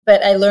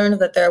But I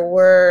learned that there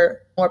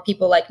were more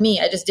people like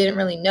me. I just didn't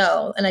really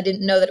know. And I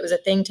didn't know that it was a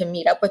thing to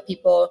meet up with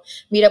people,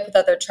 meet up with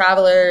other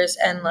travelers,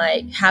 and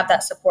like have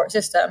that support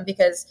system.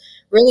 Because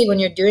really, when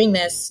you're doing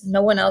this,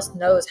 no one else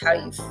knows how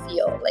you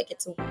feel. Like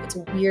it's a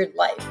weird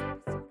life.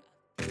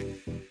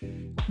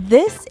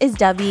 This is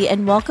Debbie,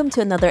 and welcome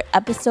to another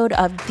episode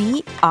of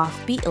The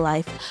Offbeat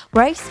Life,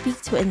 where I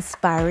speak to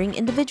inspiring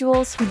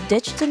individuals who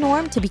ditched the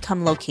norm to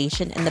become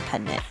location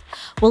independent.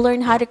 We'll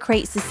learn how to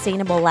create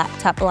sustainable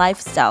laptop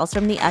lifestyles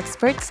from the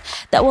experts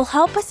that will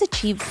help us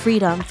achieve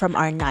freedom from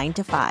our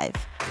 9-to-5.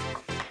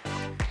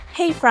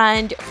 Hey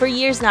friend, for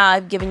years now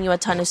I've given you a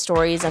ton of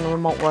stories on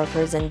remote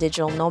workers and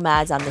digital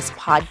nomads on this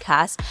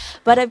podcast,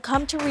 but I've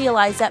come to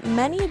realize that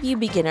many of you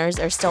beginners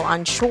are still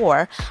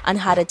unsure on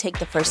how to take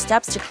the first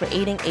steps to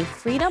creating a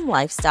freedom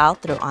lifestyle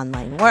through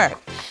online work.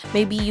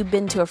 Maybe you've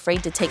been too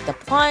afraid to take the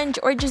plunge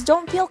or just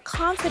don't feel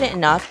confident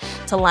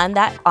enough to land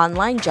that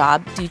online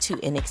job due to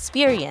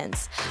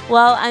inexperience.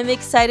 Well, I'm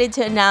excited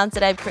to announce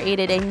that I've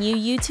created a new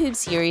YouTube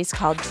series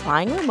called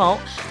Trying Remote,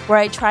 where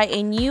I try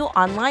a new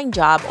online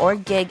job or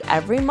gig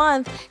every month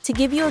to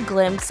give you a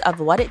glimpse of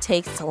what it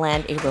takes to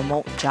land a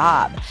remote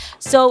job.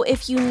 So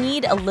if you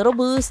need a little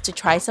boost to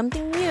try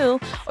something new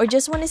or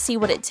just want to see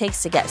what it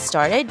takes to get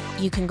started,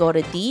 you can go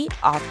to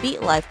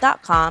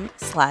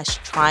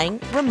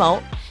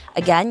theoffbeatlife.com/tryingremote.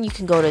 Again, you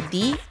can go to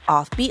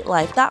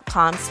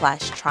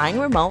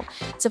theoffbeatlife.com/tryingremote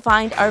to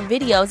find our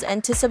videos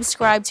and to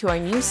subscribe to our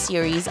new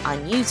series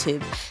on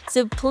YouTube.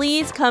 So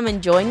please come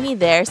and join me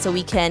there so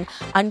we can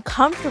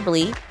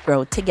uncomfortably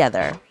grow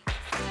together.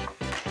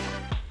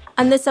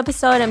 On this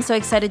episode, I'm so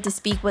excited to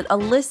speak with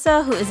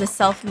Alyssa, who is a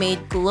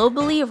self-made,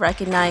 globally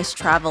recognized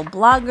travel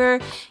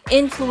blogger,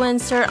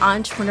 influencer,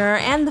 entrepreneur,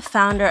 and the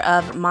founder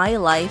of My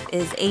Life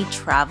is a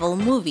Travel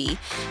Movie.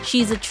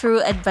 She's a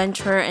true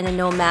adventurer and a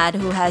nomad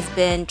who has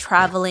been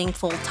traveling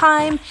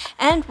full-time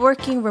and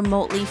working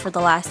remotely for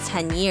the last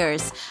 10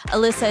 years.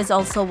 Alyssa is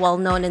also well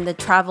known in the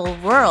travel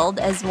world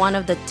as one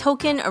of the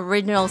token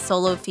original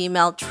solo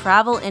female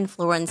travel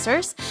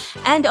influencers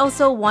and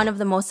also one of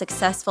the most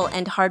successful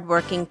and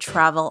hardworking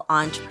travel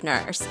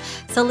entrepreneurs.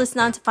 So listen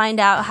on to find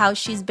out how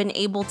she's been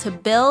able to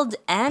build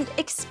and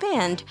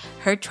expand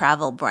her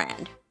travel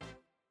brand.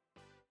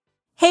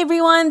 Hey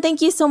everyone,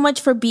 thank you so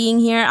much for being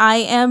here. I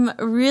am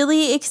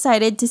really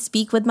excited to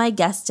speak with my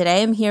guest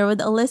today. I'm here with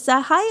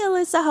Alyssa. Hi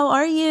Alyssa, how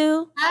are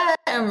you? Hi,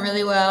 I'm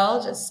really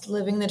well. Just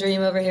living the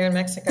dream over here in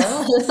Mexico.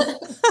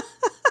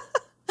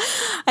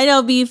 I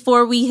know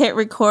before we hit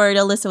record,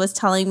 Alyssa was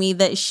telling me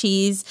that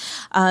she's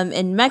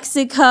in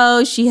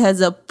Mexico. She has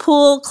a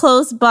pool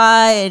close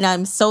by, and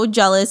I'm so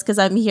jealous because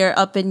I'm here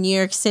up in New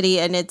York City,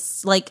 and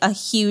it's like a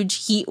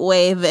huge heat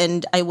wave,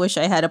 and I wish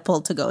I had a pool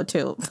to go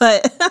to.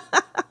 But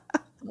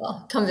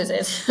well, come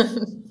visit.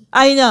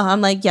 I know.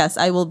 I'm like, yes,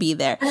 I will be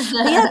there. But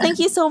yeah, thank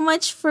you so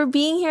much for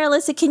being here,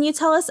 Alyssa. Can you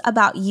tell us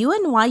about you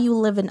and why you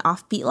live an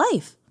offbeat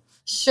life?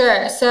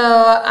 Sure.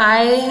 So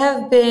I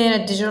have been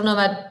a digital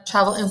nomad,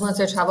 travel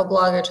influencer, travel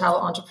blogger, travel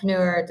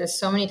entrepreneur. There's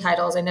so many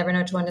titles. I never know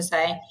which one to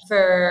say.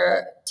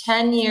 For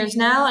 10 years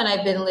now, and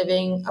I've been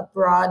living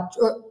abroad,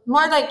 or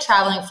more like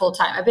traveling full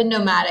time. I've been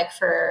nomadic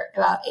for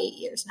about 8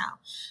 years now.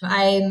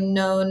 I'm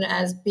known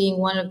as being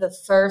one of the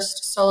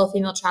first solo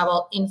female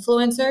travel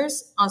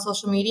influencers on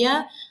social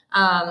media.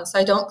 So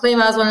I don't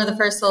claim I was one of the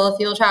first solo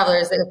female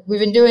travelers. We've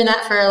been doing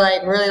that for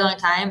like a really long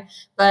time,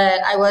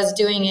 but I was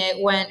doing it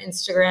when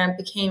Instagram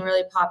became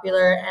really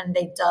popular and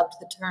they dubbed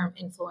the term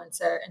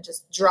influencer and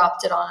just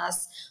dropped it on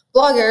us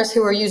bloggers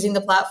who were using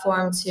the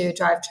platform to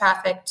drive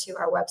traffic to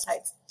our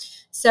websites.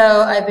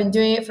 So I've been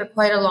doing it for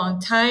quite a long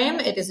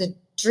time. It is a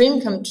dream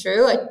come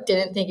true. I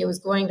didn't think it was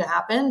going to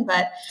happen,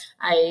 but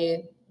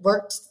I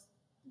worked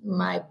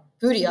my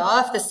booty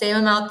off the same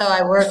amount though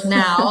I work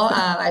now.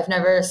 I've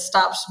never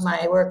stopped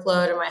my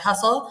workload or my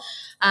hustle.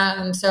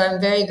 So I'm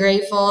very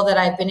grateful that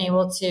I've been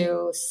able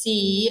to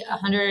see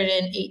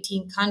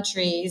 118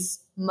 countries,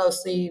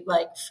 mostly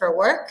like for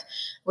work,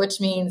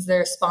 which means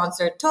they're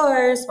sponsored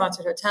tours,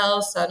 sponsored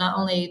hotels. So not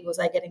only was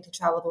I getting to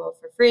travel the world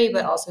for free,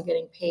 but also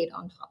getting paid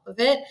on top of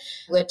it,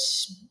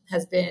 which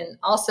has been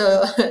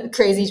also a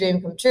crazy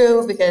dream come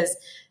true because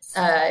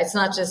it's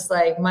not just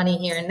like money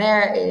here and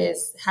there. It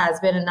has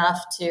been enough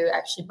to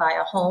actually buy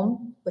a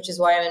home, which is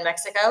why I'm in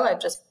Mexico. I've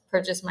just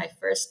purchased my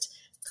first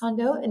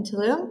condo in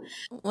Tulum.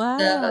 Wow.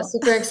 So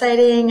super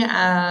exciting.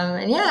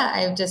 And yeah,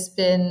 I've just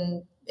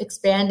been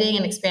expanding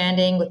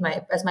with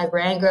as my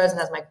brand grows and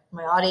as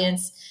my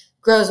audience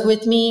grows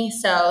with me.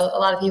 So a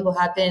lot of people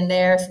have been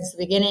there since the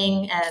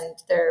beginning and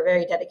they're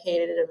very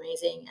dedicated and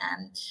amazing.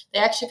 And they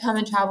actually come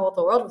and travel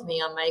the world with me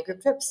on my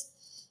group trips.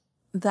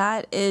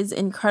 That is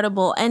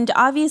incredible. And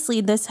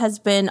obviously, this has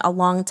been a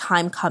long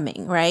time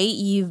coming, right?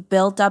 You've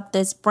built up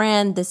this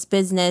brand, this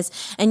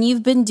business, and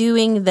you've been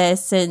doing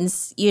this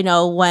since,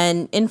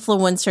 when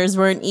influencers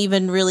weren't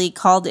even really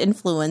called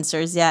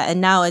influencers yet.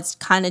 And now it's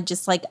kind of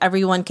just like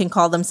everyone can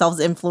call themselves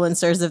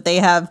influencers if they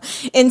have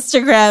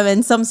Instagram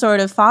and some sort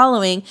of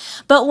following.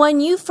 But when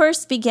you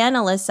first began,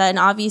 Alyssa, and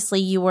obviously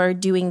you were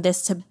doing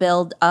this to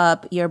build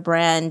up your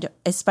brand,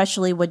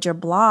 especially with your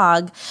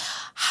blog,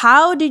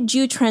 how did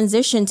you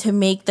transition to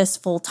make this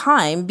full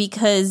time?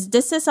 Because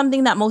this is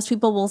something that most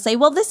people will say,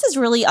 well, this is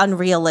really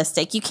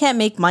unrealistic. You can't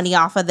make money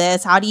off of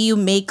this. How do you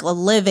make a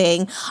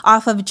living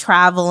off of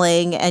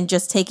traveling and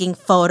just taking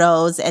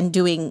photos and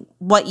doing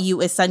what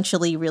you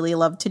essentially really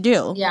love to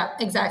do? Yeah,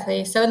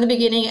 exactly. So in the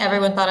beginning,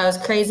 everyone thought I was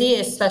crazy,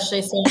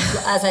 especially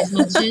since, as I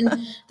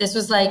mentioned, this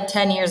was like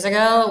 10 years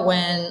ago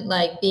when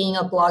like being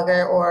a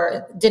blogger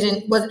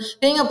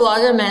being a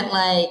blogger meant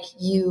like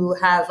you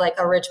have like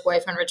a rich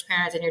boyfriend, rich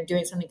parents, and you're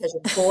doing something because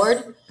you're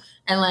bored.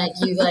 And like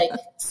you like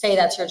say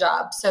that's your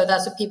job. So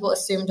that's what people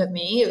assumed of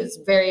me. It was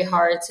very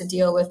hard to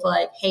deal with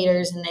like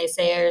haters and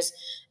naysayers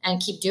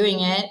and keep doing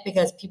it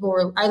because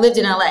I lived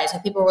in LA. So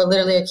people were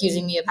literally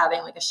accusing me of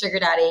having like a sugar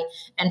daddy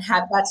and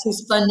that's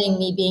who's funding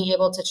me being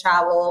able to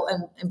travel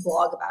and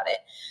blog about it.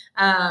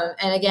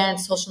 And again,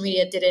 social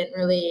media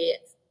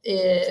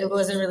it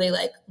wasn't really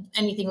like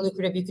anything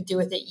lucrative you could do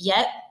with it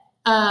yet.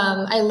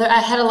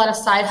 I had a lot of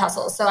side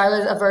hustles. So I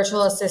was a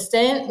virtual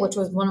assistant, which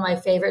was one of my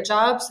favorite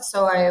jobs.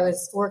 So I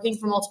was working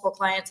for multiple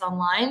clients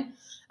online.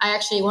 I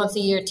actually once a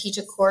year teach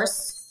a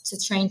course to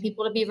train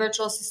people to be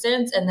virtual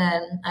assistants. And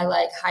then I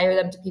like hire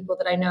them to people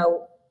that I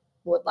know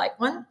would like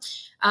one.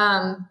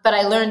 But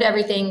I learned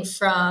everything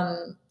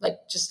from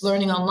like just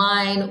learning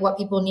online, what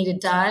people needed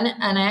done.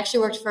 And I actually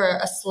worked for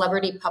a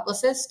celebrity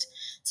publicist.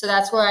 So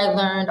that's where I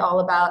learned all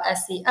about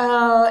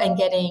SEO and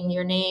getting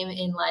your name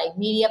in like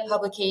media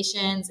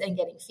publications and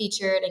getting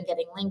featured and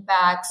getting link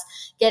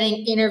backs,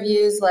 getting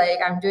interviews like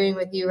I'm doing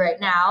with you right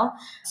now.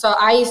 So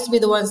I used to be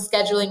the one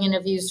scheduling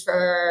interviews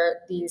for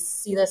these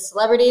C-list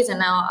celebrities. And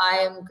now I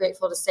am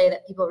grateful to say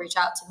that people reach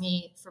out to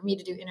me for me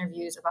to do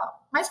interviews about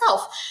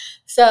myself.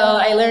 So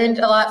I learned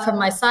a lot from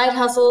my side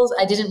hustles.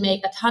 I didn't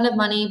make a ton of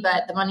money,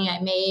 but the money I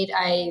made,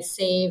 I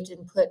saved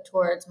and put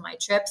towards my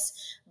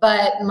trips.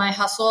 But my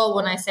hustle,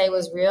 when I say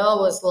was real,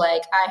 was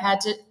like I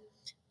had to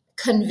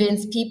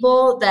convince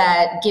people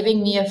that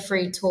giving me a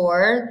free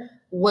tour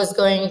was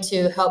going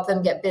to help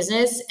them get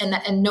business,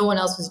 and no one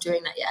else was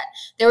doing that yet.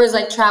 There was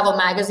like travel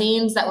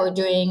magazines that were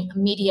doing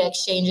media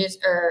exchanges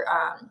or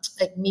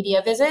like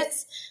media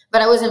visits,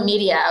 but I wasn't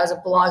media. I was a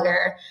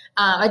blogger.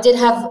 I did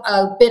have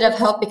a bit of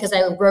help because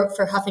I wrote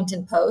for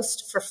Huffington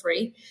Post for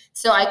free.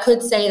 So I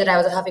could say that I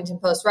was a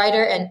Huffington Post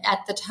writer. And at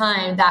the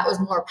time, that was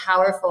more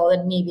powerful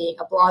than me being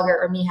a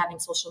blogger or me having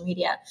social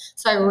media.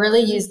 So I really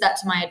used that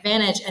to my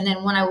advantage. And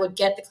then when I would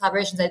get the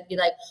collaborations, I'd be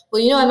like,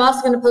 well, I'm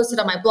also going to post it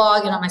on my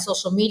blog and on my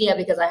social media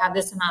because I have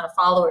this amount of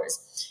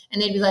followers.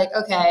 And they'd be like,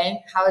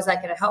 okay, how is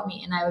that going to help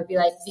me? And I would be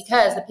like,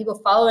 because the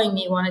people following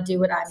me want to do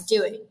what I'm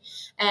doing.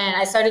 And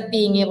I started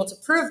being able to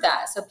prove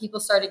that. So people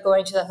started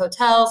going to the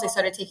hotels, they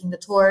started taking the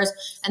tours,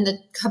 and the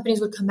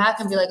companies would come back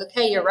and be like,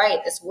 okay, you're right,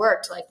 this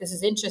worked. Like, this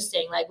is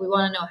interesting. Like, we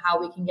want to know how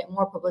we can get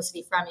more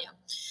publicity from you.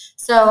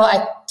 So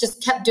I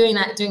just kept doing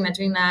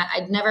that.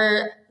 I'd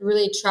never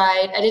really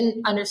tried. I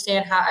didn't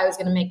understand how I was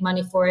going to make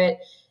money for it,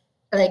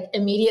 like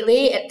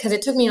immediately, because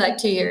it took me like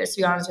 2 years,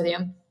 to be honest with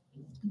you,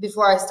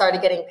 before I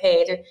started getting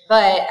paid.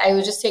 But I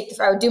would just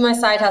I would do my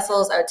side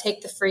hustles. I would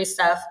take the free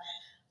stuff,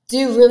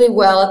 do really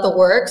well at the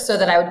work so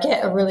that I would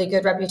get a really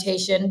good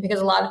reputation, because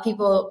a lot of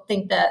people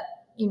think that,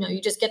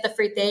 you just get the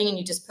free thing and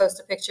you just post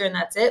a picture and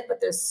that's it.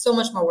 But there's so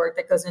much more work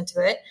that goes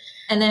into it.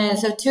 And then,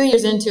 so 2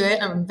 years into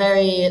it, I'm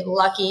very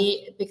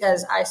lucky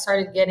because I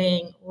started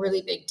getting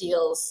really big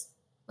deals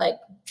like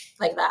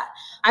that.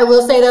 I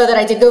will say though that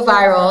I did go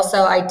viral.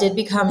 So I did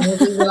become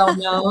really well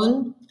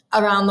known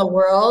around the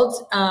world.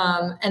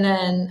 And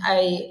then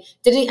I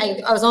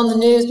was on the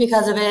news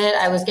because of it.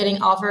 I was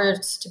getting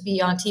offers to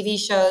be on TV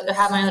shows or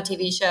have my own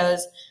TV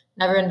shows.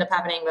 Never ended up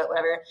happening, but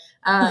whatever.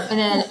 And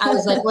then I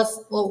was like,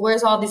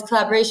 where's all these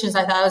collaborations?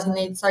 I thought I was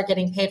going to start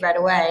getting paid right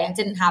away. It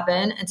didn't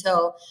happen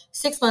until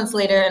 6 months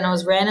later. And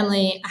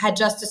I had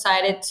just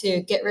decided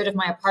to get rid of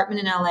my apartment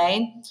in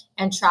LA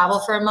and travel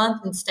for a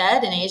month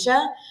instead in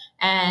Asia.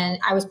 And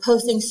I was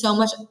posting so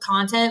much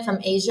content from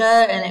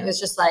Asia, and it was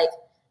just like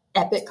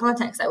epic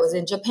content. I was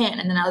in Japan,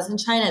 and then I was in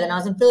China, then I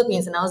was in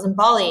Philippines, and I was in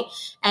Bali.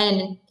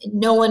 And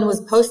no one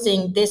was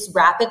posting this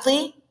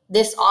rapidly,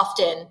 this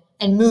often,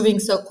 and moving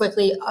so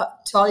quickly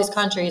to all these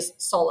countries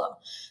solo.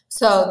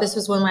 So this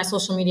was when my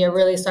social media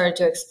really started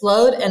to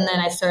explode. And then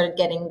I started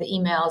getting the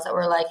emails that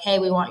were like, hey,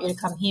 we want you to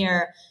come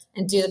here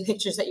and do the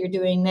pictures that you're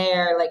doing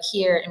there, like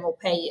here, and we'll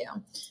pay you.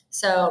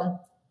 So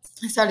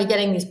I started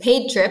getting these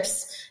paid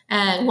trips,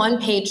 and one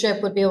paid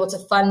trip would be able to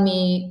fund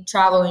me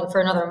traveling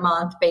for another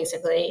month,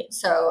 basically.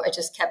 So I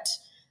just kept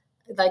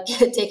like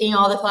taking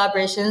all the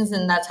collaborations,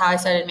 and that's how I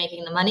started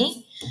making the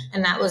money.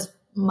 And that was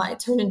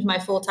turned into my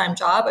full-time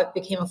job. I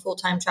became a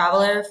full-time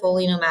traveler,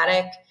 fully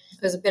nomadic.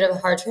 It was a bit of a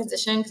hard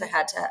transition because I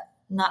had to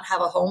not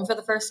have a home for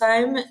the first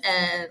time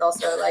and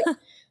also like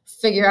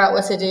figure out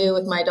what to do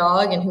with my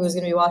dog and who was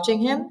going to be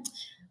watching him.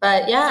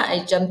 But yeah,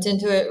 I jumped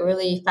into it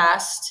really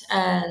fast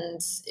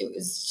and it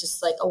was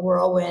just like a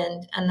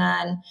whirlwind. And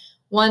then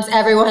once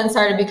everyone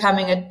started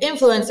becoming an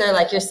influencer,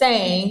 like you're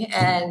saying,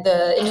 and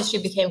the industry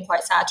became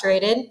quite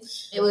saturated,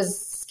 it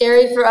was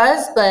scary for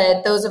us,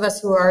 but those of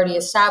us who were already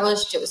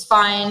established, it was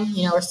fine.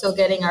 You know, we're still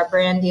getting our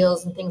brand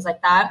deals and things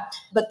like that.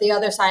 But the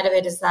other side of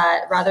it is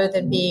that rather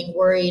than being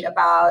worried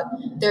about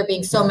there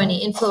being so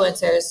many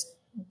influencers,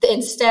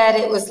 instead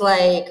it was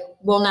like,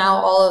 well, now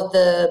all of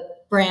the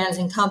brands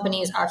and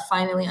companies are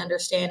finally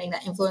understanding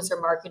that influencer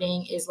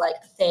marketing is like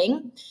a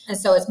thing. And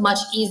so it's much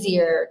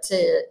easier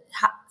to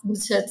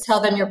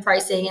tell them your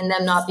pricing and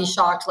them not be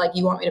shocked, like,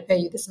 you want me to pay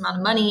you this amount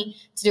of money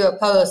to do a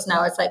post.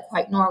 Now it's like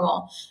quite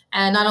normal.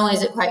 And not only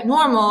is it quite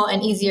normal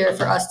and easier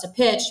for us to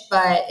pitch,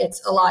 but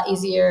it's a lot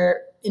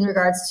easier in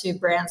regards to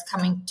brands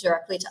coming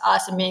directly to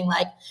us and being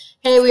like,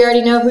 hey, we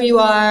already know who you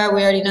are.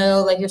 We already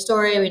know like your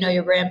story. We know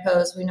your brand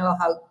post. We know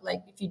how,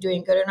 like, if you're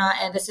doing good or not.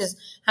 And this is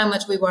how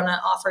much we want to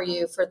offer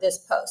you for this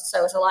post.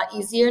 So it's a lot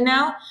easier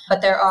now,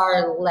 but there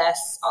are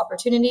less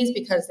opportunities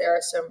because there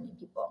are so many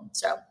people.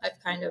 So I've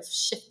kind of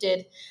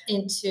shifted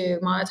into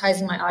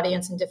monetizing my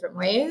audience in different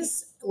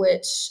ways,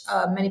 which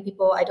many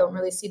people, I don't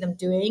really see them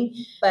doing,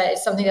 but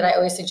it's something that I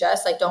always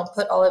suggest. Like, don't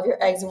put all of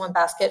your eggs in one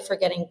basket for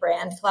getting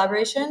brand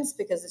collaborations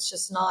because it's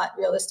just not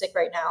realistic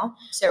right now.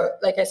 So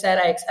like I said,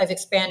 I've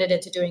expanded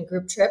into doing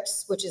group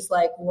trips, which is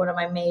like one of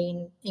my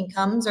main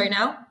incomes right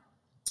now.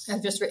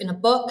 I've just written a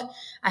book.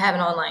 I have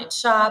an online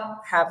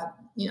shop, have,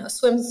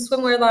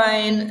 swimwear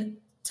line,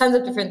 tons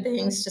of different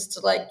things just to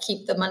like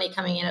keep the money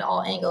coming in at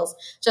all angles,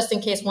 just in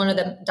case one of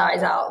them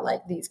dies out,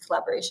 like these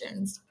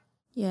collaborations.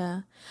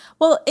 Yeah.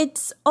 Well,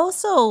 it's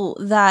also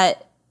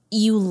that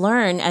you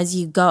learn as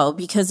you go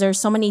because there's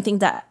so many things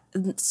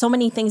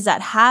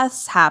that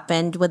has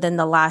happened within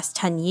the last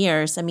 10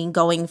 years. I mean,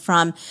 going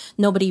from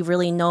nobody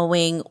really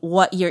knowing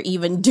what you're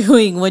even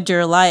doing with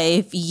your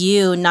life,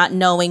 you not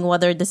knowing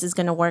whether this is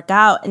going to work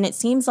out. And it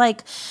seems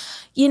like,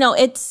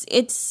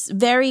 it's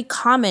very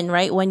common,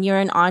 right? When you're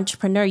an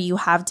entrepreneur, you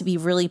have to be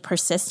really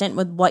persistent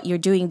with what you're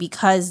doing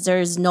because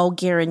there's no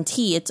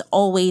guarantee. It's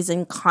always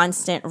in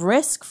constant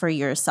risk for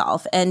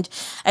yourself. And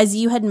as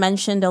you had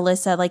mentioned,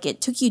 Alyssa, like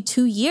it took you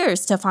 2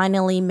 years to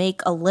finally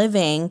make a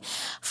living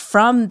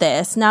from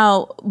this.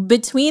 Now,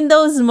 between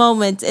those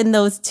moments in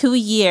those 2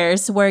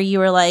 years where you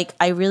were like,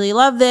 I really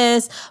love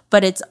this,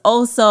 but it's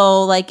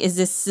also like, is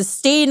this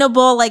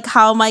sustainable? Like,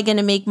 how am I going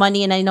to make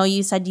money? And I know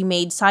you said you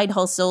made side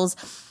hustles.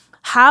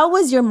 How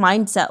was your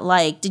mindset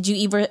like? Did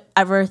you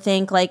ever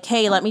think like,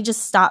 hey, let me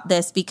just stop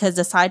this because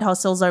the side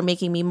hustles are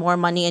making me more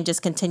money and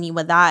just continue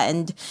with that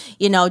and,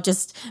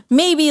 just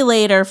maybe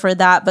later for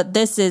that. But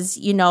this is,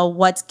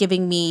 what's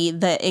giving me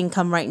the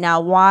income right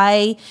now.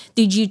 Why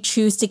did you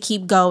choose to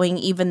keep going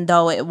even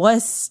though it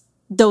was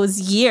those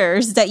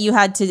years that you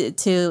had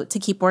to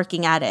keep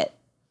working at it?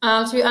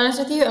 To be honest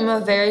with you, I'm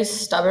a very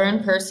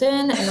stubborn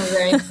person and a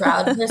very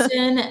proud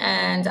person.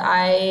 And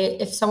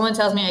if someone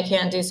tells me I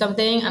can't do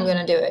something, I'm going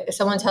to do it. If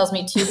someone tells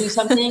me to do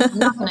something, I'm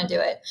not going to do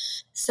it.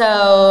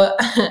 So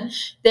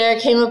there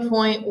came a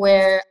point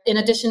where, in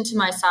addition to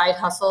my side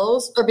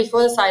hustles, or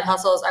before the side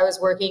hustles, I was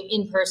working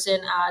in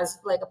person as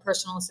like a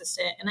personal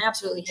assistant. And I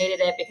absolutely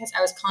hated it because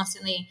I was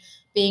constantly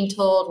being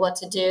told what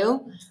to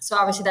do. So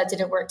obviously that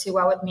didn't work too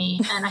well with me.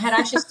 And I had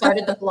actually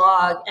started the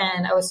blog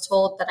and I was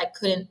told that I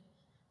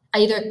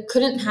either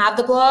couldn't have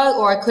the blog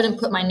or I couldn't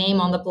put my name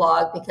on the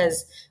blog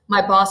because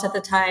my boss at the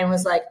time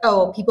was like,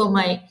 oh, people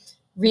might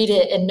read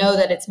it and know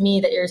that it's me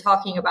that you're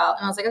talking about.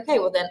 And I was like, okay,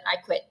 well then I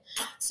quit.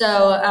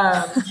 So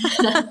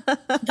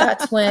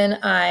that's when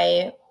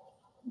I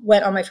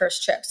went on my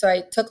first trip. So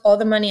I took all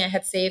the money I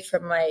had saved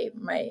from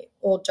my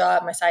old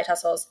job, my side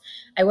hustles.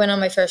 I went on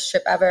my first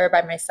trip ever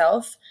by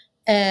myself.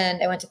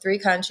 And I went to 3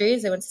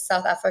 countries. I went to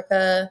South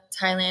Africa,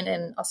 Thailand,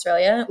 and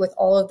Australia with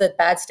all of the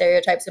bad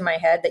stereotypes in my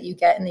head that you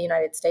get in the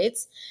United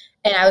States.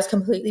 And I was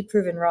completely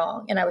proven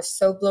wrong. And I was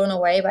so blown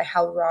away by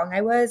how wrong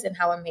I was and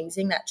how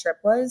amazing that trip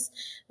was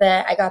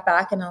that I got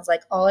back and I was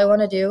like, all I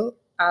want to do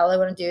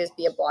is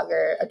be a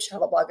blogger, a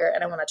travel blogger.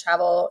 And I want to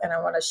travel and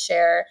I want to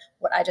share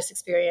what I just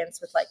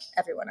experienced with like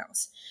everyone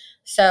else.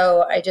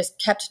 So I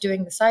just kept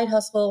doing the side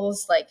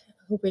hustles, like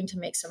hoping to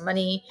make some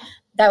money.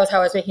 That was how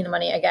I was making the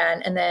money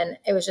again. And then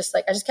it was just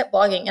like, I just kept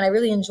blogging and I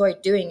really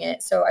enjoyed doing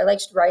it. So I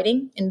liked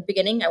writing in the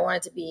beginning. I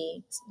wanted to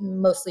be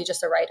mostly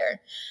just a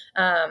writer.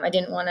 I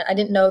didn't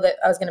know that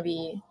I was going to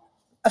be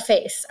a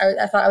face.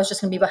 I thought I was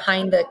just going to be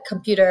behind the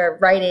computer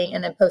writing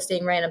and then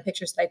posting random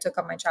pictures that I took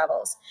on my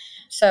travels.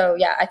 So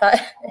yeah, I thought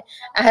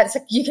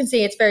you can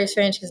see it's very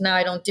strange because now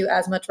I don't do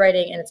as much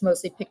writing and it's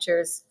mostly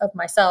pictures of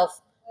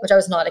myself, which I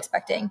was not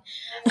expecting.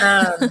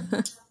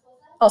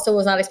 Also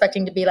was not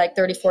expecting to be like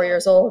 34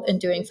 years old and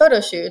doing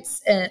photo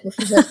shoots and with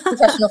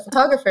professional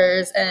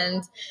photographers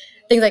and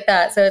things like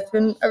that. So it's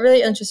been a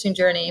really interesting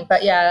journey.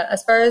 But yeah,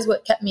 as far as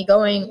what kept me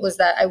going was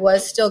that I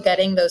was still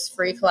getting those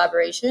free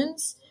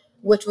collaborations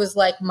which was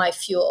like my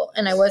fuel.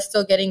 And I was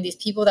still getting these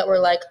people that were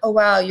like, oh,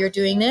 wow, you're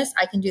doing this.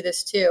 I can do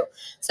this too.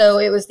 So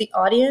it was the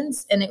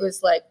audience and it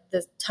was like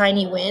the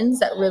tiny wins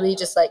that really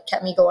just like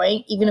kept me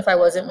going, even if I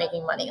wasn't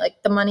making money.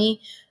 Like the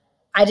money,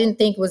 I didn't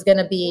think was going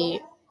to be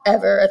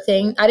ever a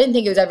thing. I didn't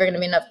think it was ever going to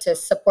be enough to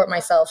support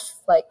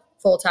myself like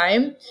full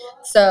time.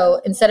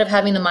 So instead of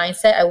having the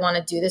mindset, I want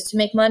to do this to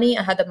make money,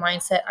 I had the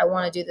mindset, I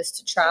want to do this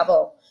to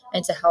travel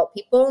and to help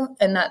people.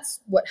 And that's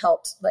what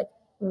helped like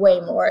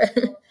way more.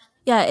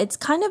 Yeah, it's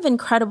kind of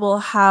incredible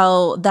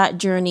how that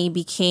journey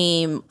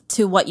became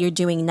to what you're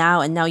doing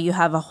now. And now you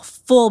have a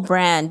full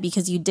brand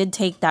because you did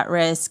take that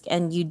risk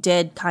and you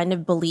did kind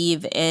of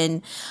believe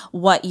in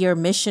what your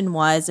mission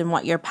was and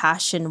what your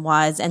passion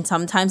was. And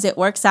sometimes it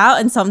works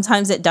out and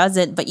sometimes it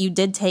doesn't, but you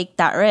did take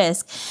that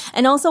risk.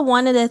 And also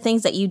one of the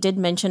things that you did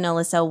mention,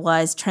 Alyssa,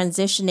 was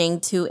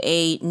transitioning to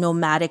a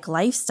nomadic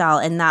lifestyle.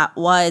 And that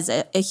was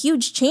a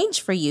huge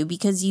change for you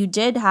because you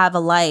did have a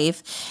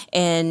life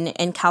in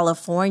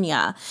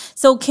California.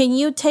 So can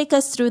you take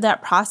us through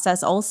that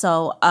process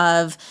also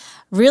of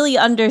really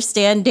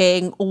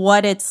understanding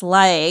what it's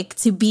like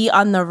to be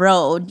on the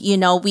road? You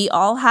know, we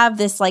all have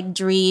this like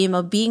dream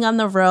of being on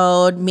the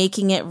road,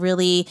 making it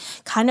really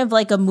kind of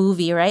like a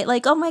movie, right?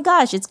 Like, oh my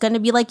gosh, it's going to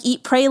be like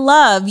Eat, Pray,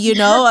 Love, you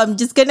know, I'm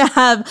just going to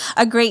have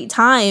a great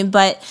time.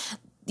 But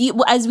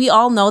as we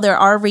all know, there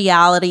are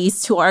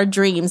realities to our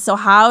dreams. So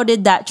how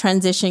did that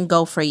transition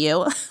go for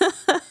you?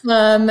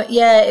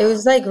 Yeah, it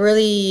was like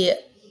really,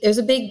 it was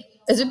a big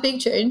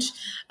change.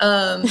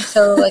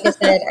 So like I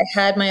said, I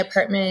had my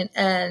apartment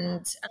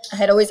and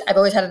I've always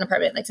had an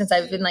apartment. Like since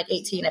I've been like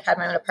 18, I've had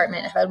my own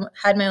apartment. I've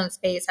had my own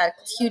space, had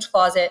a huge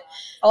closet.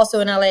 Also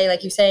in LA,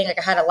 like you're saying, like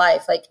I had a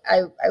life. Like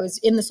I was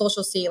in the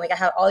social scene. Like I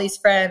had all these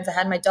friends. I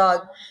had my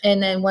dog.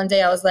 And then one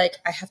day I was like,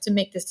 I have to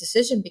make this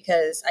decision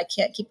because I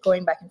can't keep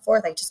going back and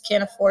forth. I just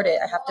can't afford it.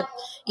 I have to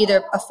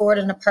either afford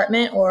an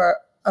apartment or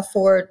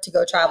afford to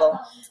go travel.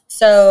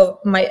 So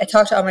I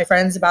talked to all my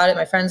friends about it.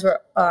 My friends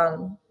were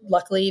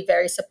luckily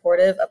very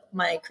supportive of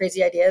my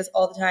crazy ideas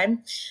all the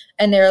time.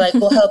 And they're like,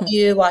 we'll help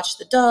you watch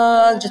the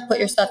dog. Just put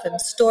your stuff in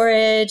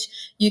storage.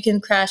 You can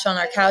crash on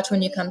our couch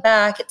when you come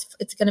back.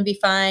 It's going to be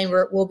fine.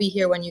 We'll be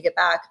here when you get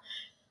back.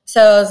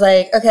 So I was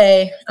like,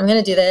 okay, I'm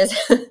going to do this.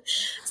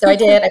 So I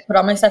did. I put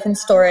all my stuff in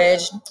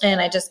storage and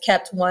I just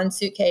kept one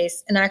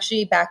suitcase. And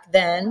actually back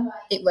then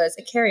it was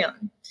a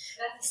carry-on.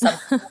 So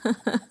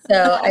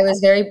I was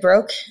very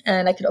broke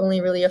and I could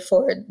only really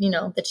afford,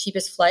 the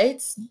cheapest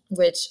flights,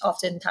 which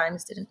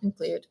oftentimes didn't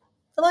include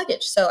the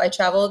luggage. So I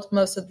traveled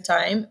most of the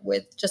time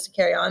with just a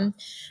carry-on.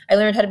 I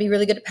learned how to be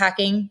really good at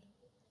packing.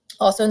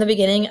 Also in the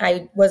beginning,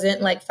 I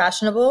wasn't like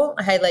fashionable.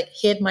 I had like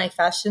hid my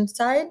fashion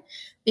side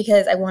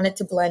because I wanted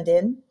to blend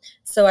in.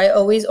 So I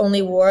always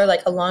only wore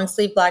like a long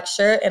sleeve black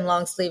shirt and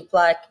long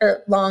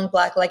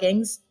black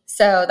leggings.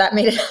 So that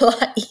made it a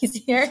lot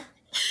easier.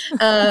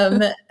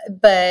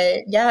 But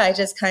yeah, I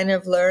just kind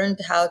of learned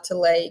how to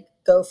like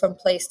go from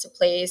place to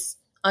place,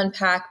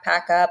 unpack,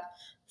 pack up,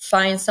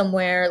 find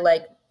somewhere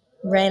like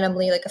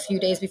randomly, like a few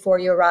days before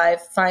you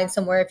arrive, find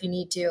somewhere if you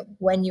need to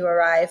when you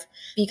arrive,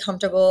 be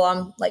comfortable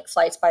on like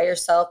flights by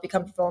yourself, be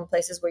comfortable in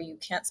places where you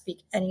can't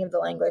speak any of the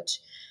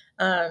language.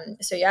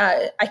 So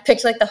yeah, I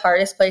picked like the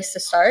hardest place to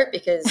start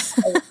because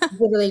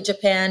literally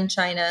Japan,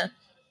 China,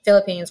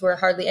 Philippines, where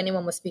hardly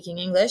anyone was speaking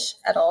English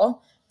at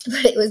all.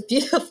 But it was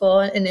beautiful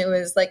and it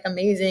was like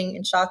amazing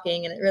and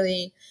shocking. And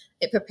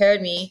it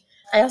prepared me.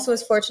 I also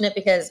was fortunate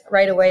because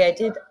right away I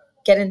did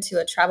get into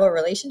a travel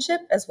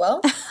relationship as well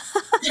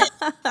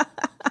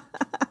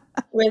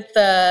with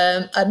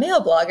a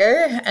male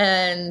blogger.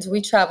 And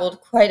we traveled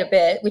quite a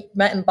bit. We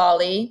met in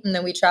Bali and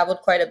then we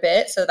traveled quite a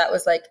bit. So that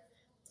was like,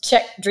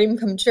 check, dream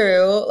come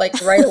true,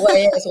 like right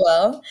away as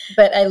well.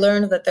 But I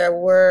learned that there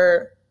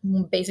were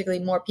basically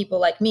more people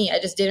like me. I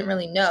just didn't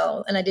really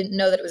know. And I didn't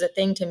know that it was a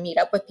thing to meet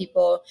up with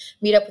people,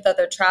 meet up with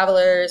other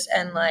travelers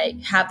and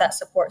like have that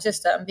support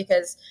system.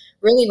 Because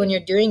really when you're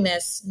doing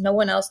this, no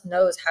one else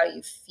knows how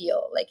you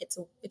feel. Like it's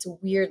a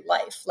weird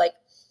life. Like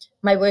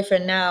my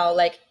boyfriend now,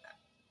 like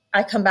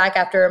I come back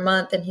after a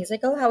month and he's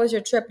like, oh, how was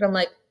your trip? And I'm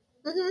like,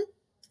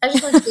 I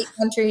just went to 8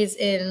 countries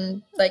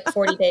in like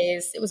 40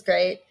 days. It was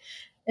great.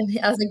 And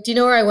I was like, do you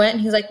know where I went?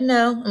 And he's like,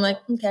 no. I'm like,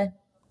 okay.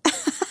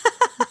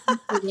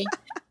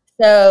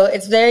 So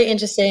it's very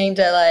interesting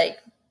to like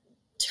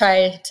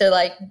try to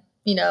like,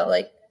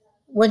 like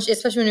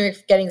especially when you're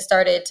getting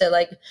started to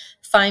like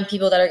find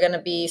people that are going to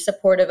be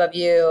supportive of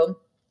you.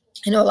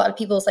 I know a lot of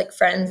people's like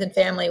friends and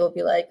family will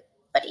be like,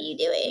 what are you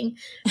doing?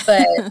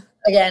 But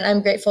again,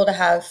 I'm grateful to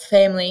have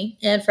family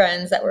and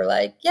friends that were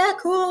like, yeah,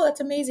 cool.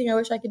 That's amazing. I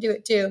wish I could do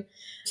it too.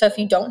 So if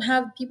you don't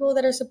have people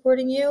that are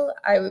supporting you,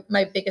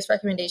 my biggest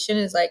recommendation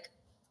is like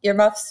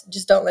earmuffs,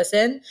 just don't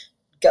listen.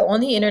 Go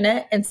on the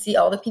internet and see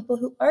all the people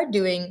who are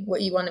doing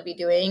what you want to be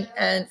doing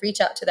and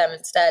reach out to them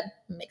instead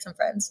and make some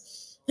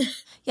friends.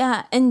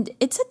 Yeah, and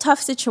it's a tough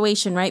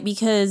situation, right?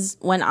 Because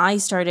when I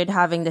started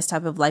having this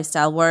type of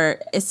lifestyle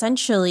where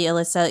essentially,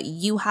 Alyssa,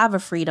 you have a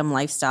freedom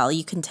lifestyle.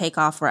 You can take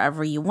off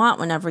wherever you want,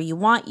 whenever you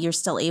want. You're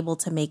still able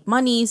to make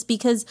monies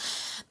because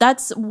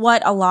that's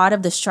what a lot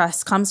of the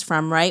stress comes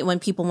from, right? When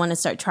people want to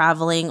start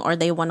traveling or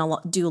they want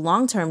to do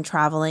long-term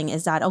traveling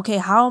is that, okay,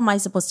 how am I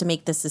supposed to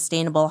make this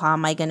sustainable? How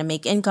am I going to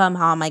make income?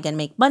 How am I going to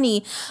make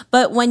money?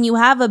 But when you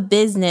have a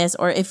business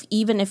or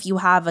even if you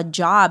have a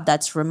job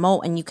that's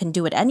remote and you can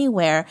do it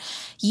anywhere,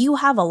 you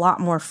have a lot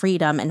more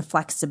freedom and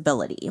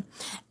flexibility.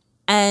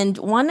 And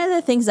one of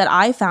the things that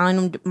I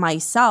found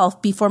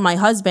myself before my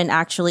husband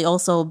actually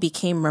also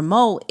became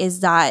remote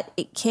is that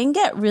it can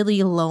get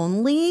really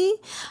lonely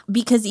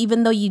because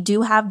even though you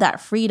do have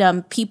that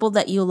freedom, people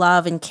that you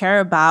love and care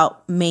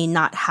about may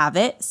not have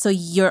it. So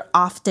you're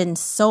often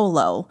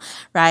solo,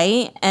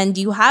 right? And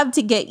you have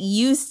to get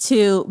used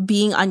to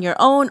being on your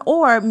own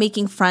or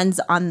making friends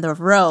on the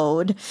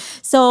road.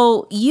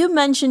 So you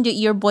mentioned that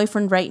your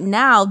boyfriend right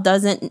now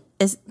doesn't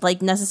is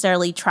like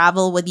necessarily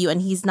travel with you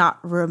and he's not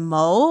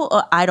remote.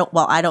 I don't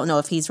know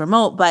if he's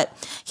remote, but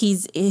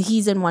he's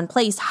in one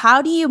place.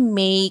 How do you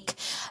make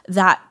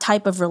that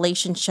type of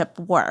relationship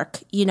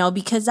work?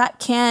 Because that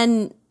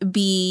can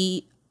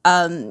be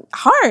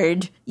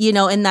hard,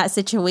 in that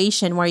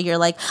situation where you're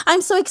like,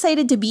 I'm so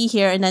excited to be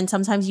here. And then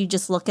sometimes you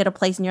just look at a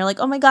place and you're like,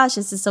 oh my gosh,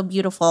 this is so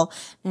beautiful.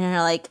 And you're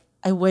like,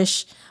 I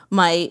wish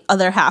my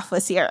other half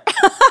was here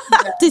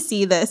to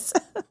see this.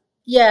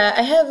 Yeah,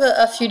 I have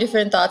a few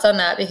different thoughts on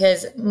that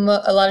because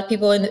a lot of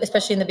people,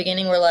 especially in the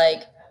beginning, were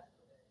like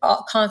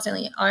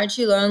constantly, "Aren't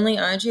you lonely?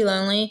 Aren't you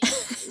lonely?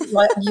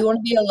 What, do you want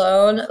to be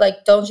alone?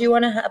 Like, don't you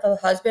want to have a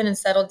husband and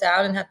settle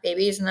down and have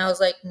babies?" And I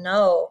was like,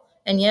 "No."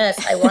 And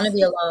yes, I want to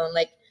be alone.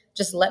 Like,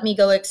 just let me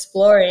go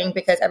exploring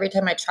because every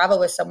time I travel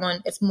with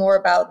someone, it's more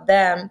about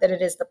them than it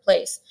is the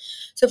place.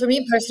 So for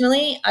me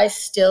personally, I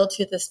still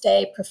to this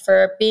day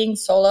prefer being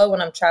solo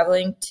when I'm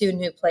traveling to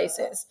new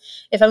places.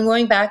 If I'm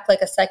going back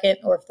like a second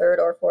or third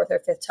or fourth or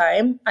fifth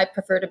time, I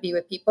prefer to be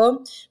with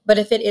people. But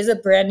if it is a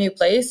brand new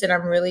place and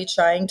I'm really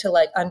trying to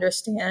like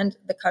understand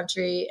the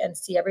country and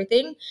see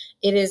everything,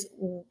 it is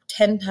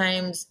 10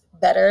 times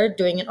better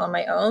doing it on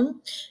my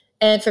own.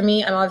 And for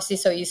me, I'm obviously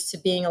so used to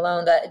being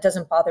alone that it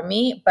doesn't bother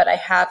me, but I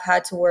have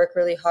had to work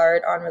really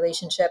hard on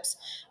relationships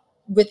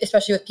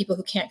especially with people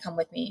who can't come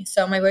with me.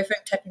 So my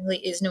boyfriend technically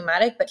is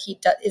nomadic, but he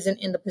isn't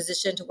in the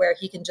position to where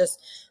he can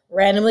just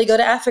randomly go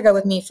to Africa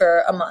with me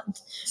for a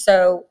month.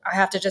 So I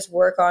have to just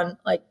work on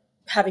like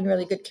having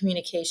really good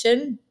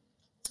communication,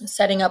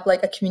 setting up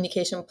like a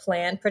communication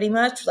plan pretty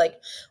much,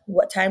 like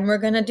what time we're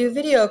going to do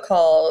video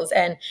calls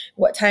and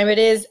what time it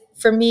is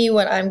for me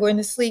when I'm going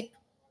to sleep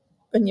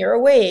when you're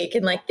awake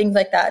and like things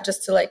like that,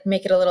 just to like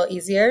make it a little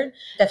easier.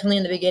 Definitely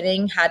in the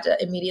beginning had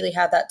to immediately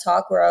have that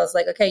talk where I was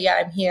like, okay, yeah,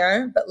 I'm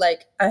here, but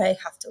like I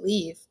have to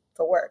leave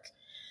for work.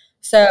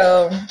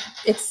 So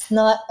it's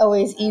not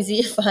always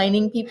easy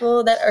finding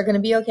people that are going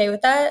to be okay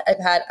with that. I've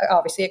had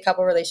obviously a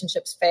couple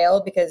relationships fail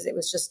because it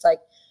was just like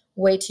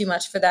way too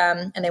much for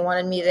them and they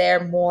wanted me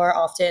there more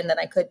often than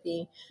I could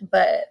be.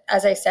 But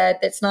as I said,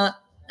 it's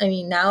not, I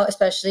mean, now,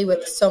 especially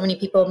with so many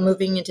people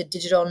moving into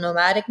digital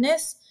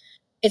nomadicness,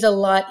 it's a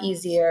lot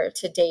easier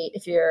to date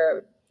if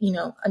you're,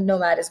 a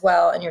nomad as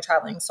well and you're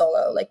traveling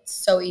solo. Like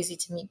so easy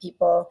to meet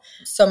people.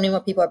 So many more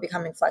people are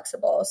becoming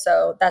flexible.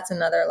 So that's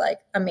another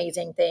like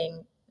amazing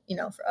thing,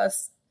 for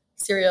us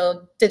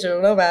serial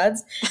digital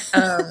nomads.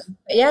 But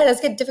yeah, that's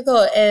get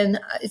difficult.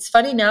 And it's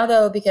funny now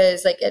though,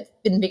 because like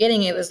in the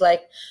beginning it was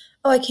like,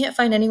 oh, I can't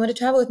find anyone to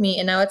travel with me.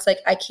 And now it's like,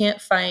 I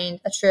can't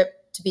find a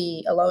trip to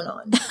be alone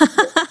on.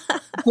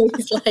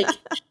 It's like,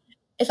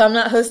 if I'm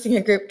not hosting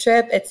a group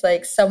trip, it's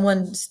like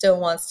someone still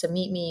wants to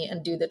meet me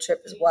and do the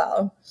trip as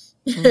well.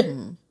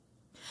 Mm-hmm.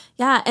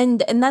 Yeah,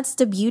 and that's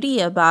the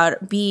beauty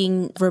about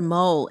being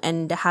remote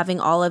and having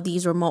all of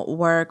these remote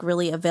work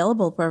really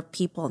available for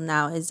people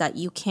now is that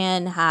you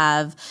can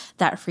have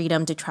that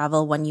freedom to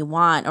travel when you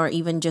want or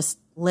even just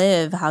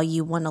live how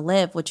you want to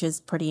live, which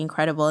is pretty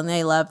incredible. And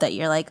I love that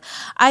you're like,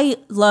 I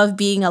love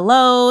being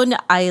alone.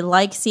 I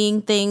like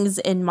seeing things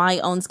in my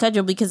own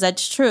schedule because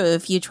that's true.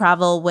 If you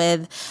travel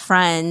with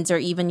friends or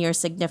even your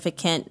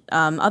significant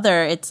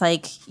other, it's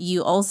like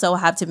you also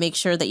have to make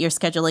sure that you're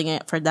scheduling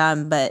it for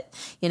them. But,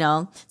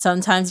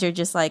 sometimes you're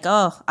just like,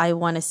 oh, I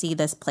want to see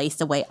this place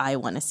the way I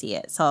want to see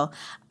it. So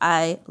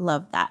I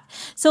love that.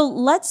 So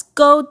let's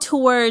go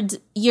towards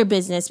your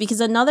business because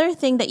another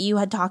thing that you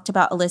had talked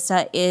about,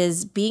 Alyssa,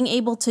 is being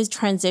able to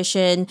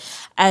transition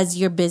as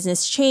your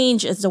business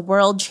change, as the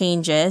world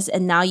changes.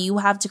 And now you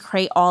have to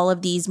create all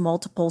of these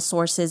multiple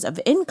sources of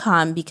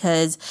income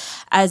because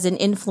as an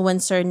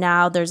influencer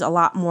now, there's a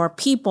lot more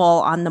people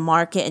on the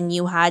market and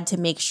you had to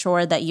make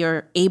sure that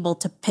you're able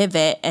to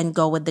pivot and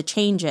go with the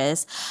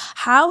changes.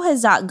 How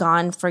has that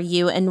gone for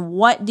you? And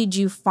what did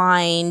you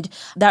find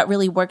that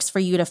really works for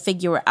you to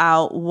figure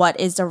out what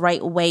is the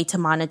right way to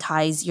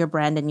monetize your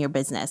brand and your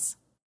business?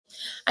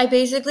 I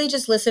basically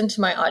just listen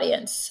to my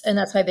audience, and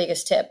that's my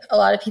biggest tip. A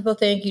lot of people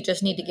think you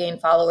just need to gain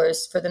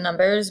followers for the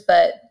numbers,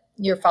 but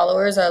your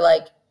followers are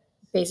like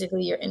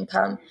basically your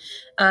income.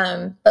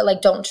 But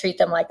like, don't treat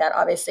them like that.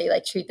 Obviously,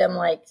 like treat them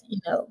like,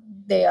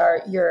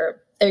 they're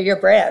your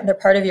brand. They're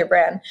part of your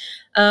brand.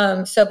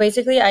 So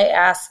basically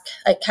I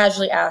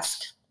casually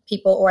ask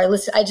people, or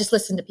I just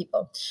listen to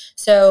people.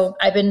 So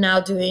I've been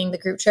now doing the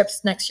group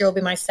trips. Next year will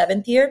be my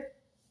 7th year.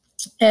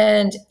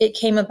 And it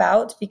came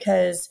about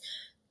because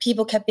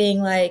people kept being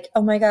like,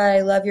 oh my God,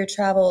 I love your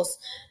travels.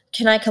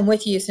 Can I come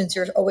with you since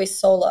you're always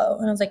solo?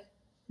 And I was like,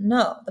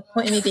 no, the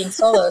point of me being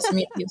solo is for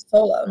me to be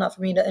solo, not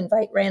for me to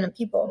invite random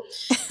people.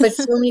 But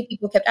so many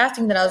people kept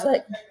asking that I was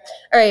like,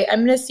 all right,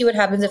 I'm going to see what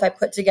happens if I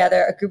put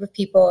together a group of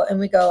people and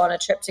we go on a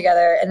trip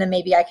together, and then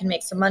maybe I can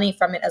make some money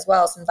from it as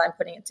well since I'm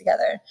putting it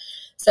together.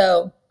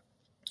 So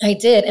I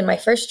did. And my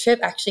first trip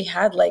actually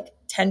had like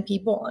 10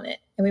 people on it.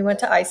 And we went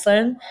to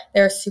Iceland.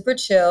 They were super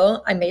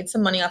chill. I made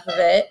some money off of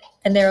it.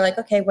 And they were like,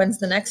 okay, when's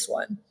the next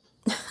one?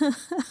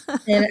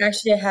 And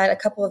actually I had a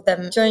couple of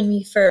them join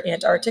me for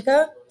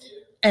Antarctica.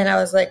 And I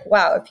was like,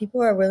 wow, if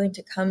people are willing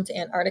to come to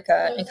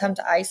Antarctica and come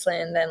to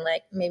Iceland, then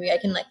like maybe I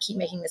can like keep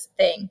making this a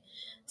thing.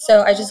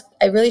 So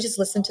I really just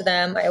listen to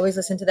them. I always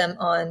listen to them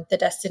on the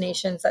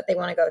destinations that they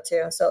want to go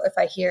to. So if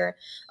I hear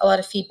a lot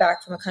of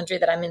feedback from a country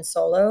that I'm in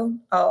solo,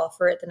 I'll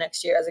offer it the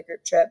next year as a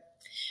group trip.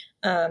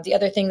 The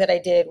other thing that I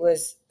did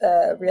was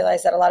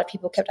realize that a lot of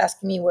people kept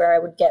asking me where I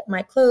would get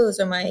my clothes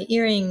or my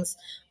earrings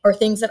or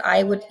things that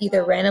I would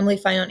either randomly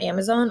find on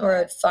Amazon or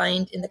I'd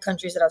find in the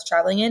countries that I was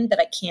traveling in that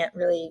I can't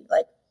really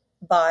like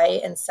buy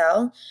and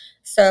sell.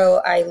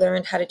 So I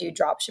learned how to do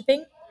drop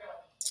shipping.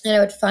 And I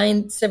would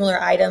find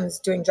similar items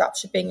doing drop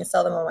shipping and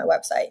sell them on my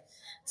website.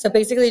 So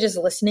basically just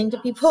listening to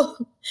people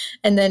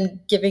and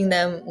then giving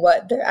them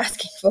what they're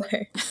asking for.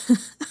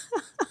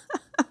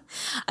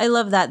 I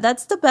love that.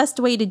 That's the best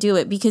way to do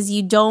it because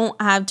you don't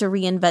have to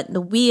reinvent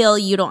the wheel.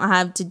 You don't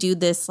have to do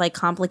this like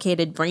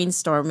complicated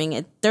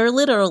brainstorming. They're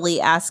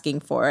literally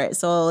asking for it.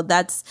 So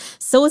that's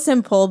so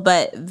simple,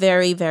 but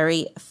very,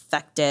 very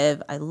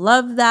effective. I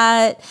love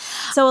that.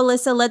 So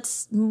Alyssa,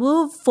 let's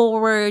move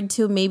forward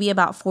to maybe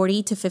about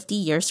 40 to 50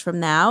 years from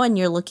now. And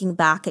you're looking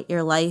back at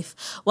your life.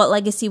 What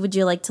legacy would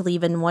you like to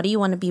leave and what do you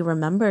want to be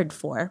remembered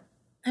for?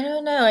 I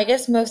don't know. I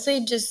guess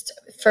mostly just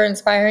for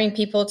inspiring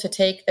people to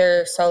take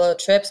their solo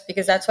trips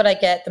because that's what I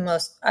get the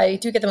most. I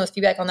do get the most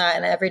feedback on that.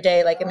 And every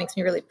day, like it makes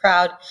me really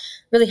proud,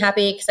 really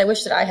happy because I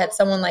wish that I had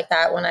someone like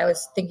that when I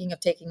was thinking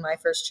of taking my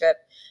first trip.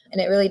 And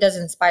it really does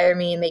inspire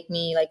me and make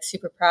me like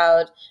super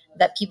proud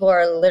that people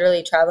are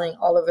literally traveling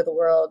all over the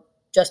world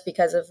just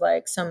because of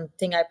like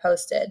something I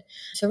posted.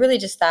 So really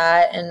just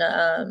that. And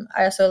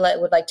I also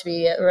would like to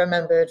be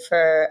remembered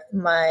for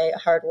my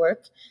hard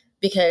work,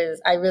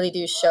 because I really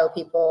do show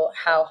people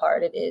how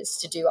hard it is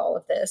to do all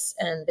of this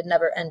and the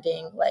never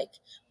ending like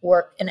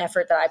work and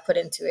effort that I put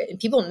into it. And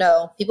people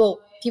know, people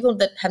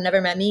that have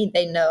never met me,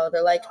 they know.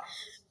 They're like,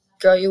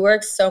 girl, you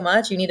work so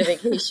much, you need a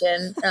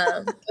vacation.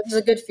 Which is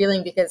a good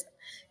feeling because,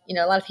 a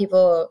lot of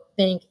people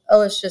think,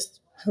 oh, it's just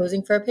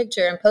posing for a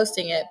picture and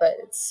posting it, but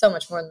it's so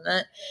much more than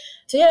that.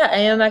 So yeah, I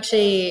am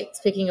actually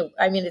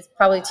it's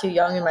probably too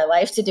young in my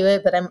life to do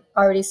it, but I'm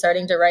already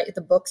starting to write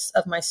the books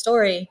of my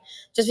story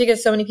just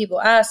because so many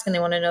people ask and they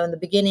want to know in the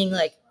beginning,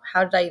 like,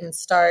 how did I even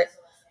start?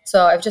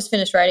 So I've just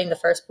finished writing the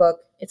first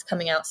book. It's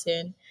coming out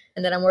soon.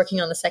 And then I'm working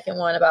on the second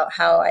one about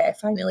how I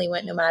finally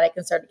went nomadic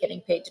and started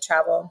getting paid to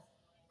travel.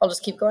 I'll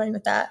just keep going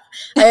with that.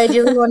 I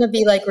ideally want to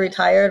be like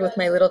retired with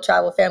my little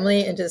travel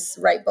family and just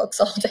write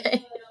books all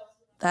day.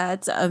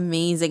 That's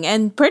amazing.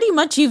 And pretty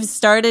much you've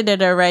started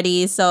it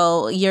already.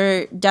 So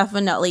you're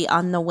definitely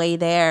on the way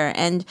there.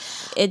 And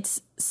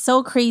it's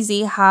so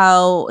crazy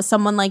how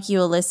someone like you,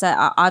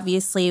 Alyssa,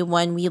 obviously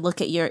when we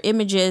look at your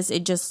images,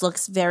 it just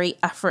looks very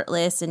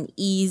effortless and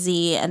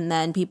easy. And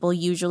then people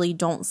usually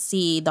don't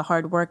see the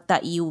hard work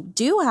that you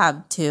do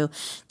have to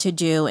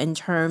do in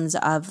terms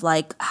of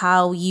like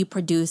how you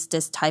produce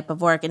this type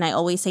of work. And I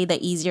always say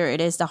the easier it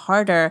is, the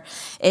harder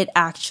it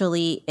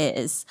actually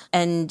is.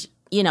 And,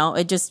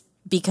 it just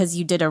because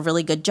you did a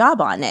really good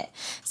job on it.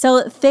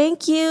 So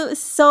thank you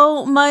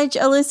so much,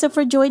 Alyssa,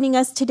 for joining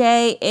us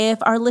today. If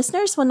our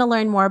listeners want to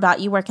learn more about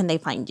you, where can they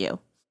find you?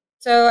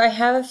 So I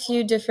have a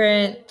few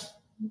different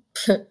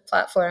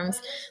platforms.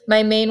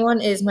 My main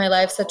one is My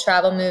Life's a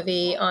Travel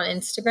Movie on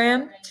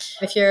Instagram.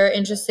 If you're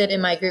interested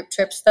in my group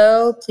trips,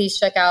 though, please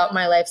check out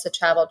My Life's a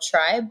Travel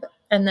Tribe.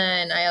 And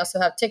then I also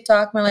have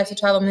TikTok, My Life's a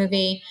Travel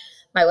Movie.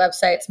 My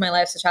website's My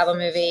Life's a Travel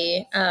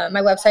Movie.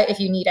 My website, if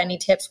you need any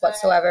tips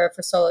whatsoever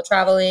for solo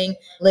traveling,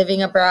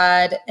 living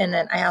abroad. And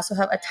then I also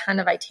have a ton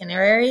of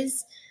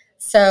itineraries.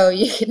 So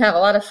you can have a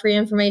lot of free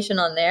information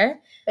on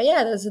there. But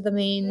yeah, those are the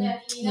main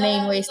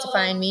ways to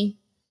find me.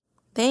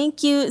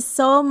 Thank you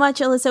so much,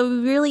 Alyssa.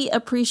 We really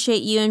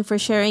appreciate you and for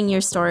sharing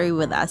your story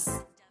with us.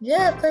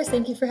 Yeah, of course.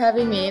 Thank you for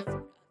having me.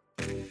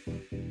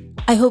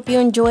 I hope you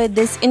enjoyed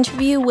this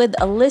interview with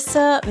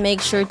Alyssa. Make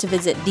sure to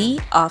visit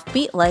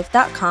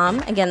theoffbeatlife.com.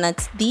 Again,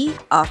 that's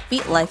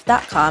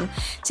theoffbeatlife.com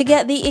to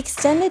get the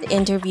extended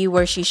interview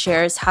where she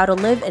shares how to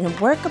live and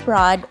work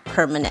abroad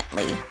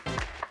permanently.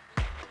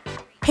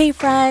 Hey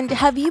friend,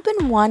 have you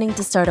been wanting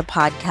to start a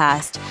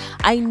podcast?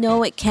 I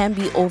know it can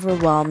be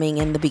overwhelming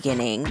in the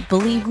beginning.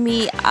 Believe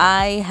me,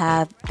 I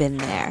have been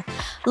there.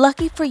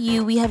 Lucky for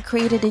you, we have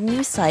created a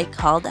new site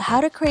called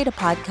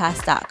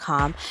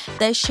howtocreateapodcast.com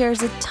that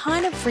shares a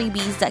ton of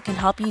freebies that can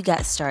help you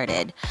get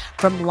started.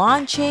 From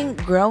launching,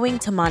 growing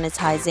to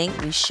monetizing,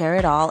 we share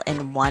it all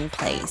in one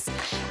place.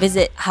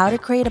 Visit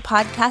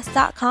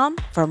howtocreateapodcast.com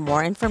for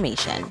more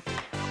information.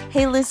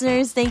 Hey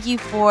listeners, thank you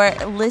for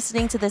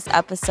listening to this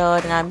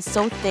episode, and I'm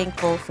so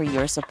thankful for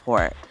your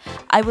support.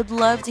 I would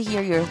love to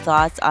hear your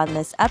thoughts on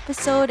this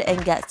episode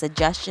and get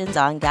suggestions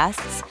on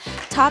guests,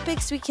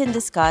 topics we can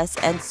discuss,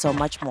 and so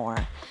much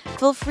more.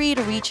 Feel free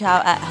to reach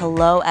out at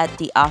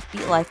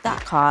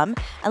hello@theoffbeatlife.com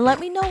and let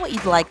me know what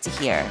you'd like to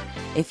hear.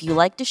 If you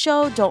like the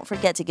show, don't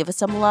forget to give us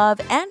some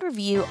love and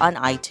review on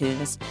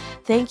iTunes.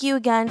 Thank you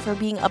again for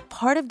being a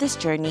part of this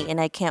journey, and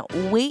I can't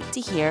wait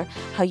to hear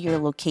how your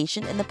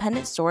location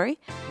independent story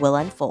will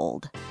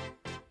unfold.